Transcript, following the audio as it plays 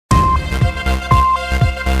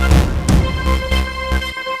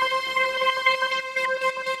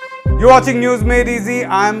You're watching News Made Easy.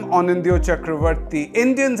 I'm Anindyo Chakravarti.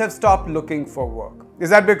 Indians have stopped looking for work. Is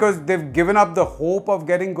that because they've given up the hope of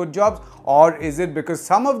getting good jobs? Or is it because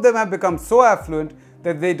some of them have become so affluent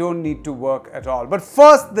that they don't need to work at all? But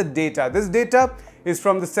first, the data. This data is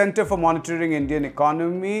from the Center for Monitoring Indian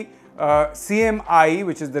Economy, CMI,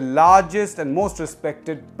 which is the largest and most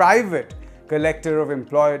respected private collector of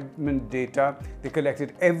employment data. They collect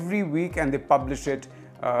it every week and they publish it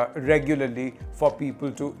regularly for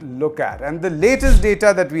people to look at. And the latest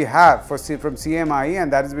data that we have from CMI,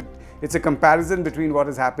 and that is it's a comparison between what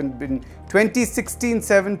has happened in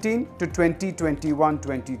 2016-17 to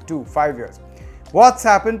 2021-22, 5 years. What's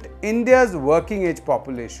happened? India's working age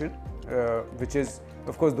population, which is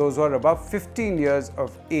of course those who are above 15 years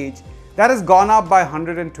of age, that has gone up by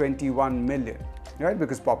 121 million, right?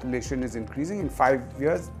 Because population is increasing in 5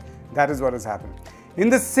 years. That is what has happened. In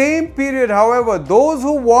the same period, however, those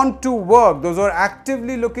who want to work, those who are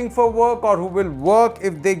actively looking for work or who will work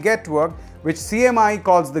if they get work, which CMI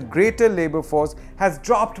calls the greater labor force, has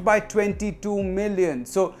dropped by 22 million.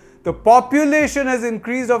 So the population has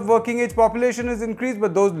increased, of working age population has increased,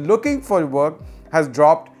 but those looking for work has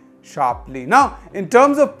dropped sharply. Now, in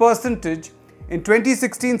terms of percentage, in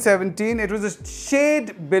 2016-17, it was a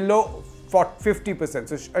shade below 50%.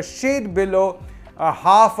 So a shade below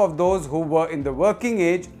half of those who were in the working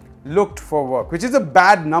age looked for work, which is a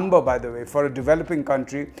bad number, by the way, for a developing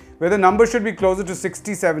country where the number should be closer to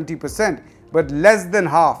 60-70%, but less than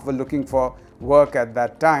half were looking for work at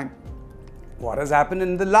that time. What has happened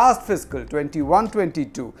in the last fiscal,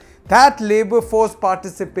 21-22? That labor force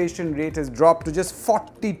participation rate has dropped to just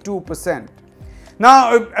 42%.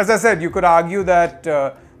 Now, as I said, you could argue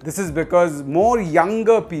that this is because more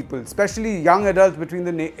younger people, especially young adults between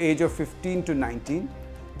the age of 15 to 19,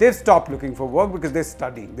 they've stopped looking for work because they're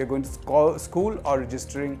studying. They're going to school or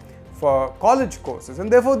registering for college courses,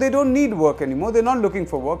 and therefore they don't need work anymore. They're not looking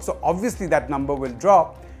for work. So obviously that number will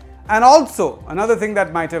drop. And also another thing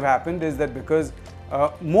that might have happened is that because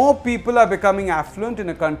more people are becoming affluent in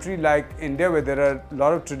a country like India, where there are a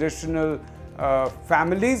lot of traditional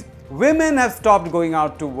families, women have stopped going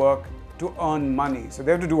out to work to earn money. So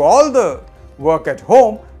they have to do all the work at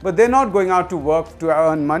home, but they're not going out to work to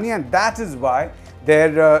earn money, and that is why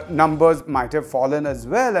their numbers might have fallen as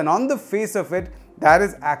well. And on the face of it, that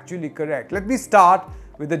is actually correct. Let me start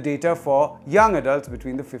with the data for young adults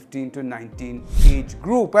between the 15 to 19 age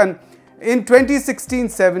group. And in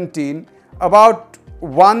 2016-17, about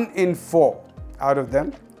 1 in 4 out of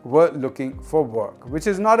them were looking for work, which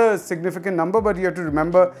is not a significant number, but you have to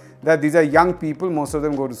remember that these are young people. Most of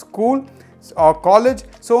them go to school or college,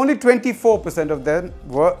 so only 24% of them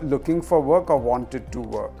were looking for work or wanted to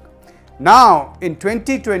work. Now, in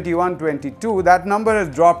 2021-22, that number has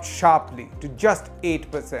dropped sharply to just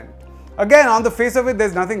 8%. Again, on the face of it,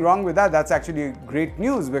 there's nothing wrong with that. That's actually great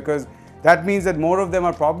news, because that means that more of them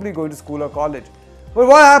are probably going to school or college. But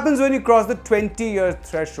what happens when you cross the 20-year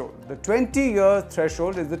threshold? The 20-year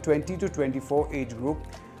threshold is the 20 to 24 age group.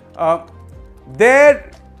 There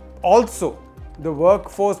also, the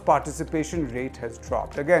workforce participation rate has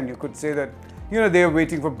dropped. Again, you could say that, they're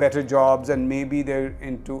waiting for better jobs and maybe they're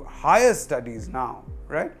into higher studies now,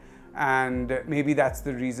 right? And maybe that's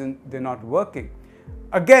the reason they're not working.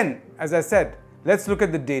 Again, as I said, let's look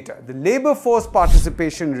at the data. The labor force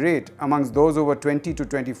participation rate amongst those over 20 to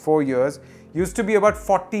 24 years used to be about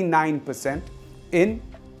 49% in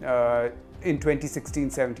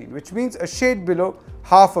 2016-17, which means a shade below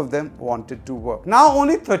half of them wanted to work. Now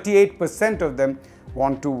only 38% of them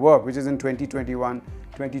want to work, which is in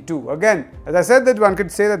 2021-22. Again, as I said, that one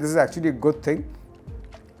could say that this is actually a good thing.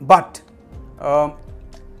 But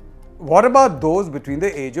what about those between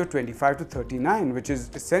the age of 25 to 39, which is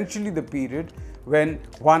essentially the period when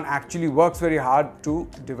one actually works very hard to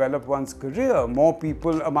develop one's career? More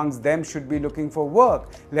people amongst them should be looking for work.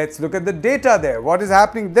 Let's look at the data there. What is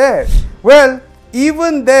happening there? Well,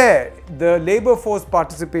 even there, the labor force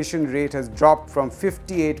participation rate has dropped from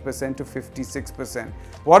 58% to 56%.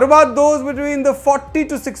 What about those between the 40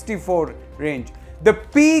 to 64 range? The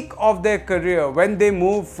peak of their career, when they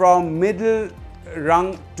move from middle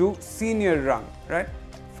rung to senior rung, right?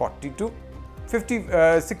 40 to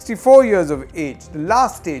 64 years of age, the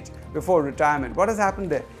last stage before retirement. What has happened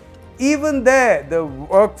there? Even there, the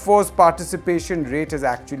workforce participation rate has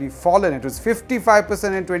actually fallen. It was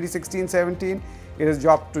 55% in 2016-17. It has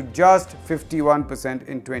dropped to just 51%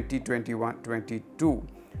 in 2021-22.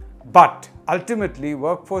 But ultimately,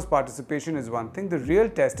 workforce participation is one thing. The real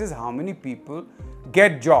test is how many people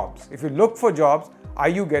get jobs. If you look for jobs, are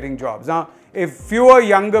you getting jobs? Now, if fewer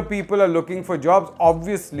younger people are looking for jobs,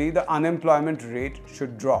 obviously the unemployment rate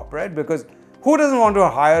should drop, right? Because Who doesn't want to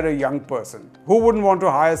hire a young person? Who wouldn't want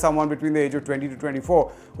to hire someone between the age of 20 to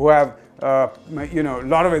 24 who have a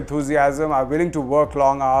lot of enthusiasm, are willing to work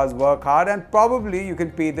long hours, work hard, and probably you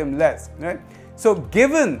can pay them less, right? So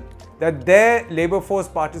given that their labor force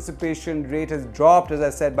participation rate has dropped, as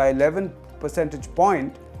I said, by 11 percentage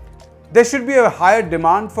point, there should be a higher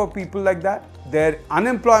demand for people like that. Their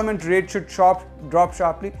unemployment rate should drop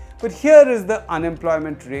sharply. But here is the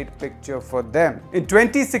unemployment rate picture for them. In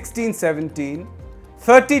 2016-17,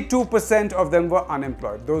 32% of them were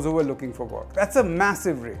unemployed, those who were looking for work. That's a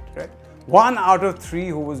massive rate, right? 1 out of 3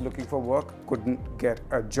 who was looking for work couldn't get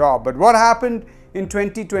a job. But what happened in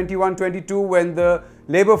 2021-22 when the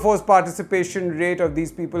labor force participation rate of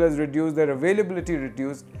these people has reduced, their availability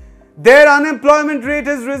reduced? Their unemployment rate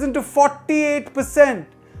has risen to 48%.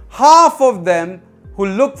 Half of them who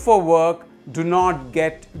look for work do not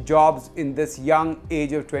get jobs in this young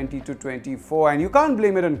age of 20 to 24. And you can't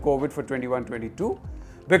blame it on COVID for 21-22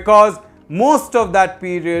 because most of that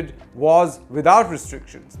period was without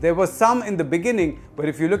restrictions. There was some in the beginning, but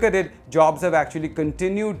if you look at it, jobs have actually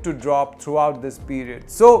continued to drop throughout this period.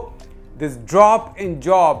 So this drop in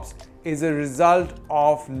jobs is a result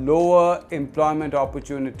of lower employment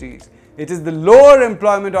opportunities. It is the lower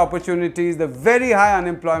employment opportunities, the very high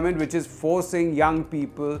unemployment, which is forcing young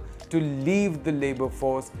people to leave the labor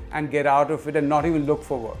force and get out of it and not even look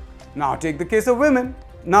for work. Now take the case of women.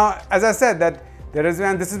 Now, as I said, that there is,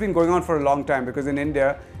 and this has been going on for a long time, because in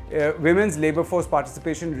India, women's labor force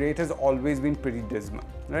participation rate has always been pretty dismal,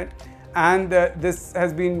 right? And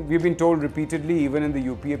we've been told repeatedly, even in the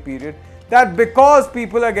UPA period, that because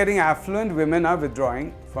people are getting affluent, women are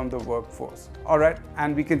withdrawing from the workforce. All right,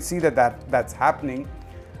 and we can see that's happening.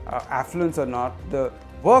 Affluence or not, the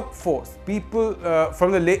workforce, people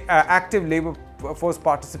from the active labor force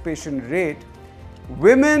participation rate,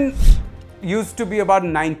 women used to be about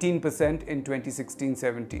 19% in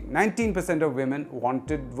 2016-17. 19% of women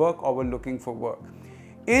wanted work or were looking for work.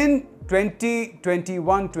 In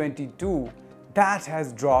 2021-22, that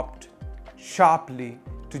has dropped sharply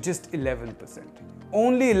to just 11%.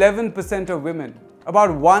 Only 11% of women,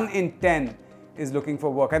 about 1 in 10, is looking for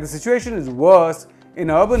work. And the situation is worse in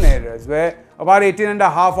urban areas where about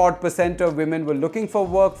 18.5% of women were looking for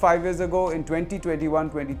work 5 years ago. In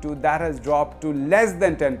 2021-22, that has dropped to less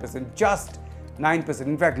than 10%, just 9%,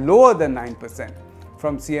 in fact lower than 9%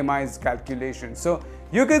 from CMI's calculation. So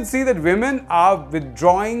you can see that women are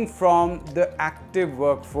withdrawing from the active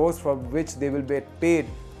workforce for which they will be paid.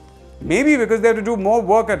 Maybe because they have to do more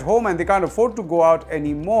work at home and they can't afford to go out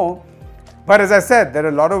anymore. But as I said, there are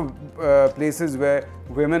a lot of places where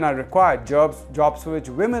women are required, jobs for which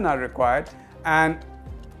women are required, and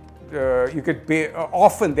you could pay,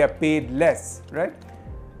 often they are paid less, right?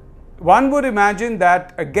 One would imagine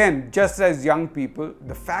that, again, just as young people,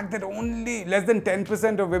 the fact that only less than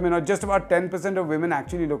 10% of women, or just about 10% of women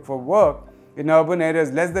actually look for work in urban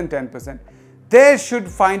areas, less than 10%, they should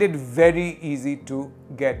find it very easy to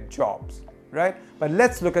get jobs, right? But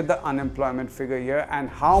let's look at the unemployment figure here and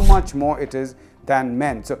how much more it is than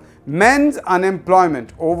men. So men's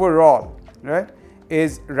unemployment overall, right,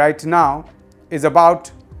 is right now is about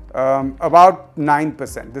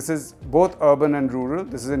 9%. This is both urban and rural.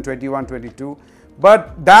 This is in 21-22.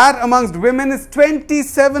 But that amongst women is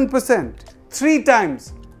 27%, 3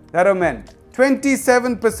 times that of men,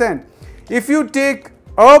 27%. If you take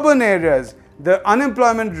urban areas, the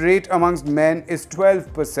unemployment rate amongst men is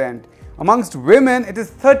 12%. Amongst women, it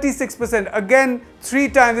is 36%. Again, 3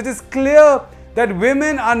 times. It is clear that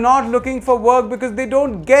women are not looking for work because they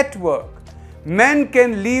don't get work. Men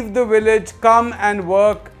can leave the village, come and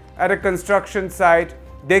work at a construction site.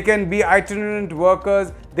 They can be itinerant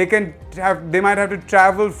workers. They might have to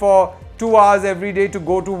travel for 2 hours every day to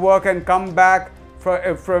go to work and come back,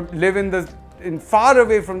 live far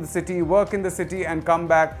away from the city, work in the city and come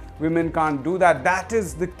back. Women can't do that. That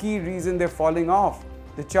is the key reason they're falling off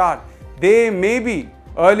the chart. They maybe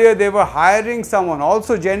earlier they were hiring someone,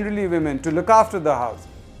 also generally women, to look after the house.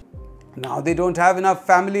 Now they don't have enough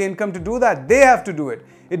family income to do that. They have to do it.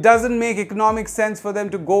 It doesn't make economic sense for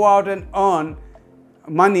them to go out and earn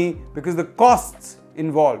money because the costs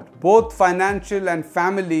involved, both financial and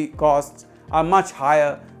family costs, are much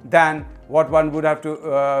higher than what one would have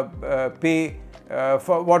to pay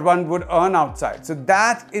for what one would earn outside. So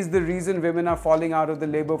that is the reason women are falling out of the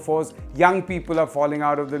labor force. Young people are falling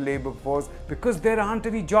out of the labor force because there aren't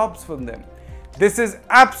any jobs for them. This is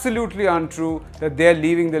absolutely untrue that they're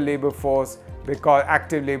leaving the labor force, because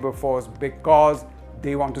active labor force, because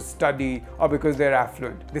they want to study or because they're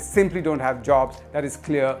affluent. They simply don't have jobs. That is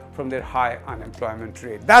clear from their high unemployment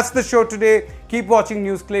rate. That's the show today. Keep watching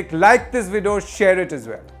NewsClick. Like this video, share it as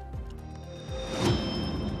well.